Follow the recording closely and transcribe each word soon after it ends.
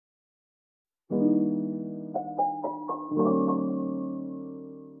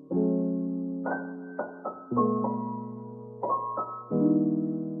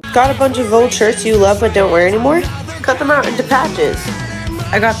Got a bunch of old shirts you love but don't wear anymore? Cut them out into patches.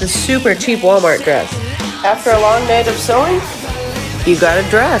 I got this super cheap Walmart dress. After a long night of sewing, you got a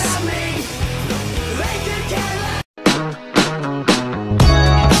dress.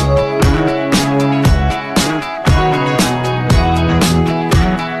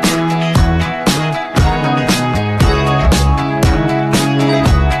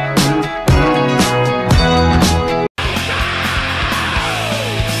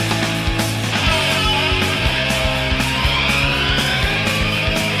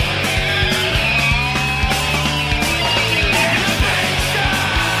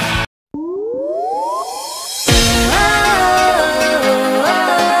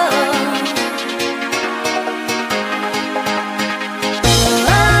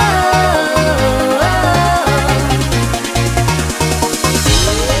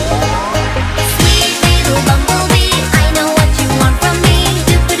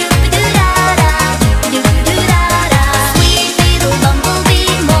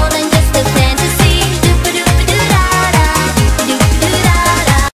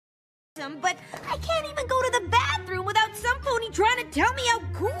 But I can't even go to the bathroom without some pony trying to tell me how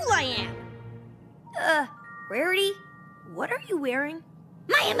cool I am. Rarity, what are you wearing?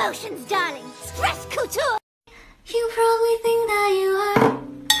 My emotions, darling. Stress couture. You probably think that you are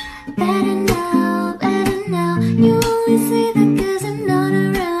better now, better now. You only say that 'cause I'm not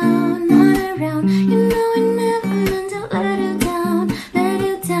around, not around. You know I never meant to let you down,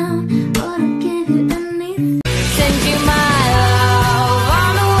 but I'll give you anything. Send you my love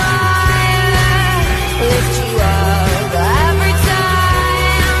on the wire, lift you up every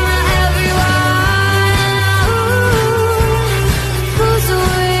time, everyone. Who's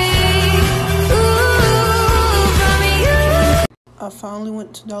away, from you? I finally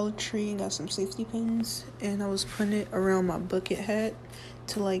went to Dollar Tree and got some safety pins, and I was putting it around my bucket hat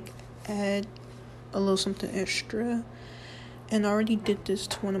to like add a little something extra, and I already did this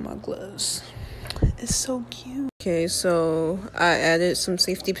to one of my gloves. It's so cute. Okay, so I added some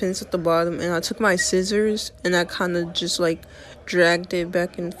safety pins at the bottom, and I took my scissors and I kind of just like dragged it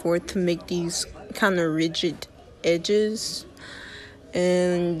back and forth to make these kind of rigid edges,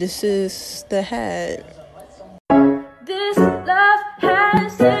 and this is the hat. This love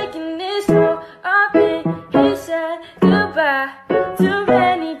has taken its toll on me. He said goodbye too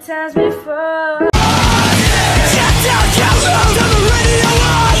many times before.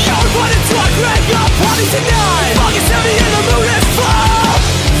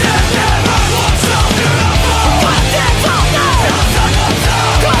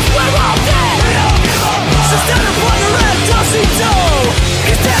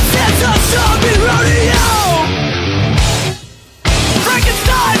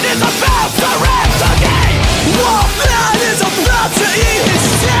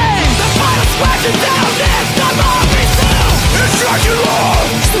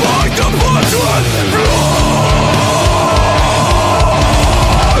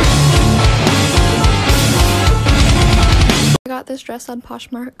 I got this dress on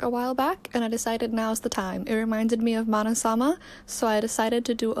Poshmark a while back, and I decided now's the time. It reminded me of Mana-sama, so I decided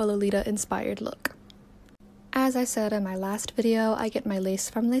to do a Lolita inspired look. As I said in my last video, I get my lace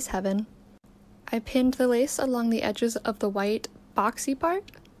from Lace Heaven. I pinned the lace along the edges of the white boxy part.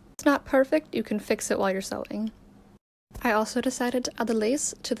 It's not perfect, you can fix it while you're sewing. I also decided to add the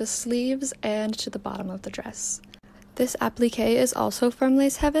lace to the sleeves and to the bottom of the dress. This applique is also from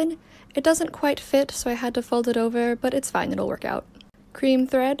Lace Heaven. It doesn't quite fit, so I had to fold it over, but it's fine, it'll work out. Cream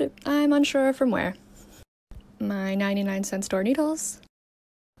thread, I'm unsure from where. My 99-cent store needles.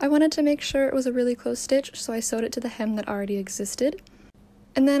 I wanted to make sure it was a really close stitch, so I sewed it to the hem that already existed.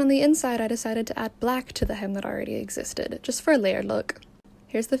 And then on the inside, I decided to add black to the hem that already existed, just for a layered look.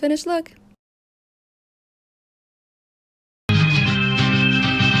 Here's the finished look.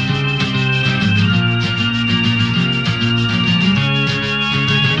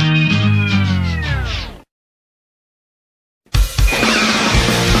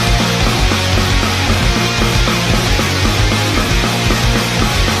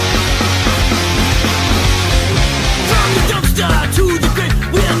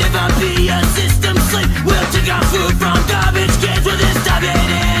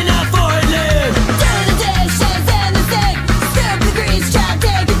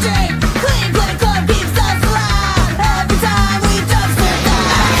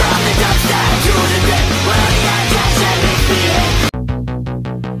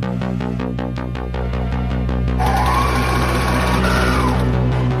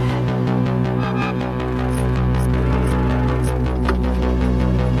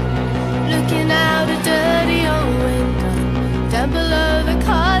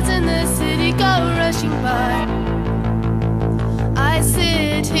 I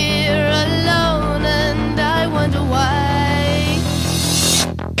sit here alone and I wonder why.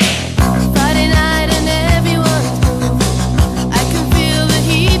 Friday night and everyone's moving. I can feel the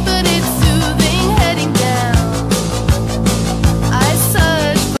heat, but it's soothing. Heading down, I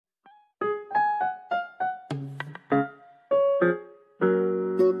search.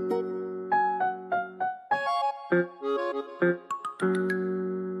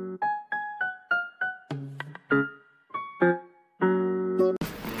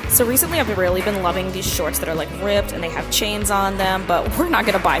 So recently I've really been loving these shorts that are like ripped and they have chains on them, but we're not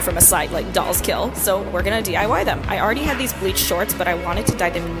gonna buy from a site like Dolls Kill, so we're gonna DIY them. I already had these bleached shorts, but I wanted to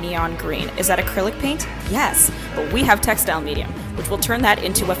dye them neon green. Is that acrylic paint? Yes, but we have textile medium, which will turn that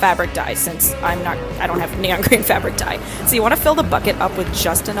into a fabric dye since I don't have neon green fabric dye. So you wanna fill the bucket up with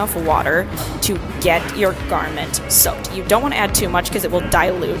just enough water to get your garment soaked. You don't wanna add too much because it will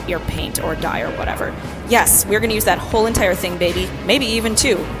dilute your paint or dye or whatever. Yes, we're gonna use that whole entire thing, baby, maybe even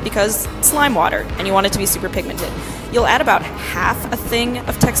two, because slime water, and you want it to be super pigmented. You'll add about half a thing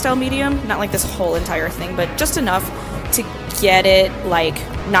of textile medium, not like this whole entire thing, but just enough to get it like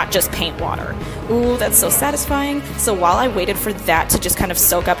not just paint water. Ooh, that's so satisfying. So while I waited for that to just kind of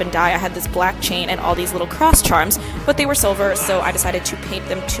soak up and dye, I had this black chain and all these little cross charms, but they were silver, so I decided to paint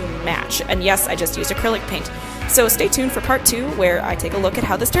them to match. And yes, I just used acrylic paint. So stay tuned for part 2, where I take a look at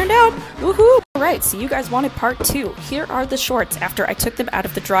how this turned out. Woohoo! Alright, so you guys wanted part 2. Here are the shorts after I took them out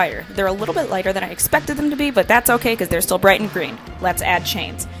of the dryer. They're a little bit lighter than I expected them to be, but that's okay because they're still bright and green. Let's add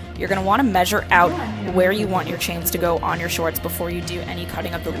chains. You're going to want to measure out where you want your chains to go on your shorts before you do any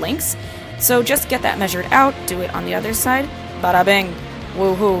cutting of the links. So just get that measured out, do it on the other side, bada bing,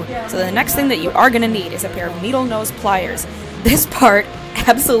 woohoo. So the next thing that you are going to need is a pair of needle nose pliers. This part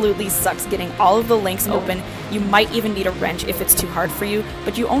absolutely sucks getting all of the links open. You might even need a wrench if it's too hard for you,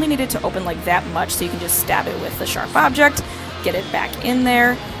 but you only need it to open like that much so you can just stab it with the sharp object, get it back in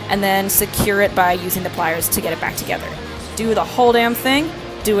there, and then secure it by using the pliers to get it back together. Do the whole damn thing,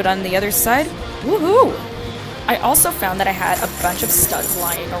 do it on the other side, woohoo! I also found that I had a bunch of studs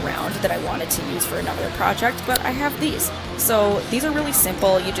lying around that I wanted to use for another project, but I have these. So these are really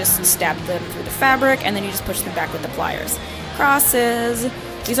simple, you just stab them through the fabric and then you just push them back with the pliers. Crosses.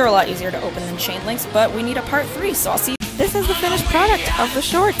 These are a lot easier to open than chain links, but we need a part 3, so I'll see. This is the finished product of the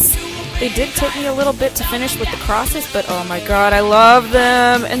shorts. They did take me a little bit to finish with the crosses, but oh my god, I love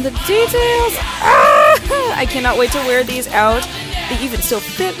them! And the details! Ah! I cannot wait to wear these out. They even still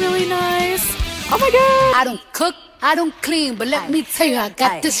fit really nice. Oh my god! I don't cook, I don't clean, but let me tell you, I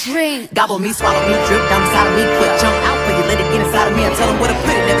got this ring. Gobble me, swallow me, drip down inside of me, quick jump out for you, let it get inside of me. I tell them where to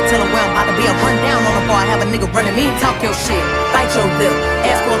put it, never tell them where I'm about to be. I run down on the bar, have a nigga running me, talk your shit, bite your lip,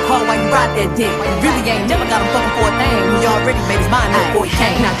 ask for a call while you ride that dick. You really ain't never got him fucking for a thing. He already made his mind up before he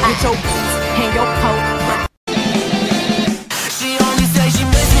came. Now get your boots, hang your coat. She only say she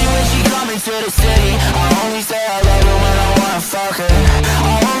miss me when she coming to the city. I only say I love her when I wanna fuck her.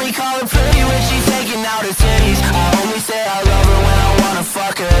 I only call her pretty when she's taking out her titties. I only say I love her when I wanna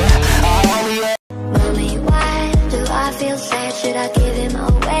fuck her. I only Mommy, why do I feel sad? Should I give him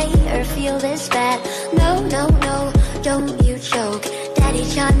away or feel this bad? No, no, no, don't you choke. Daddy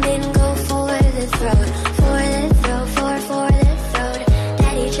John didn't go for the throat. For the throat, for the throat.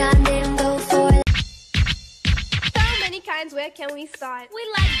 Daddy John didn't go for the... So many kinds, where can we start? We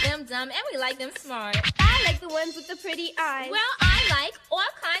like them dumb and we like them smart. I like the ones with the pretty eyes. Well, I like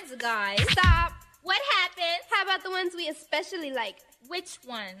all kinds of guys. Stop. What happened? How about the ones we especially like? Which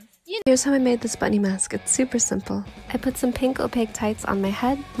ones? Here's how I made this bunny mask. It's super simple. I put some pink opaque tights on my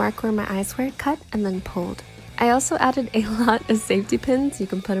head, mark where my eyes were, cut, and then pulled. I also added a lot of safety pins. You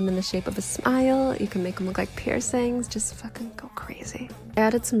can put them in the shape of a smile, you can make them look like piercings, just fucking go crazy. I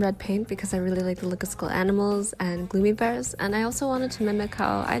added some red paint because I really like the look of skull animals and gloomy bears, and I also wanted to mimic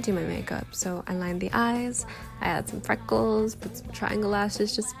how I do my makeup. So I lined the eyes, I added some freckles, put some triangle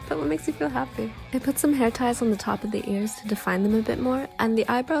lashes, just put what makes you feel happy. I put some hair ties on the top of the ears to define them a bit more, and the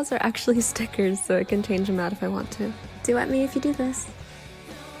eyebrows are actually stickers, so I can change them out if I want to. Do at me if you do this.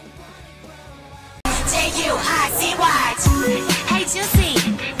 Hey Juicy,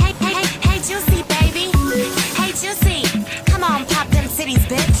 hey Juicy baby. Hey Juicy, come on pop them titties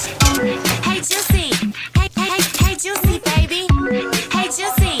bitch. Hey Juicy, hey Juicy baby. Hey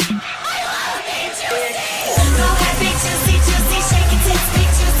Juicy, go ahead big Juicy, Juicy, shake it tits, big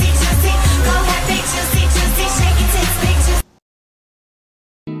Juicy, Juicy. Go ahead big Juicy, Juicy, shake it tits, big Juicy.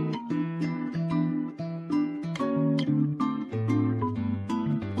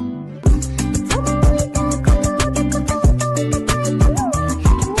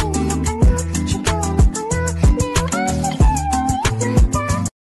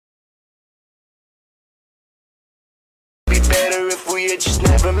 you just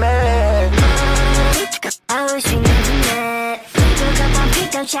never met. I wish we never met. Woke up on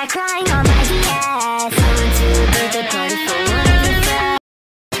pickup chat crying on my DS. I went to a birthday party for one of your friends.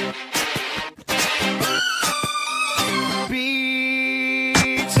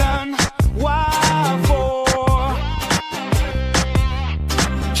 Beaten, why for?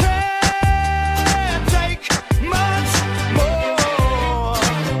 Can't take much more.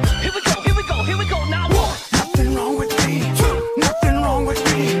 Here we go, now one. Nothing wrong with me, two, nothing wrong with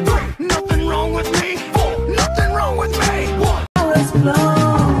me, three, nothing wrong with me, four, nothing wrong with me, one.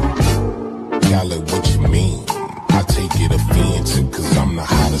 Y'all, what you mean? I take it offensive, cause I'm the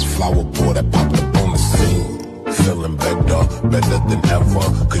hottest flower boy that popped up on the scene. Feeling better than ever,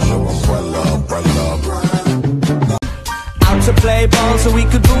 cause your umbrella. Out to play ball so we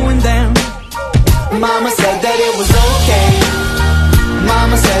could ruin them. Mama said that it was okay.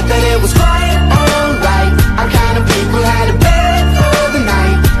 Mama said that it was quiet.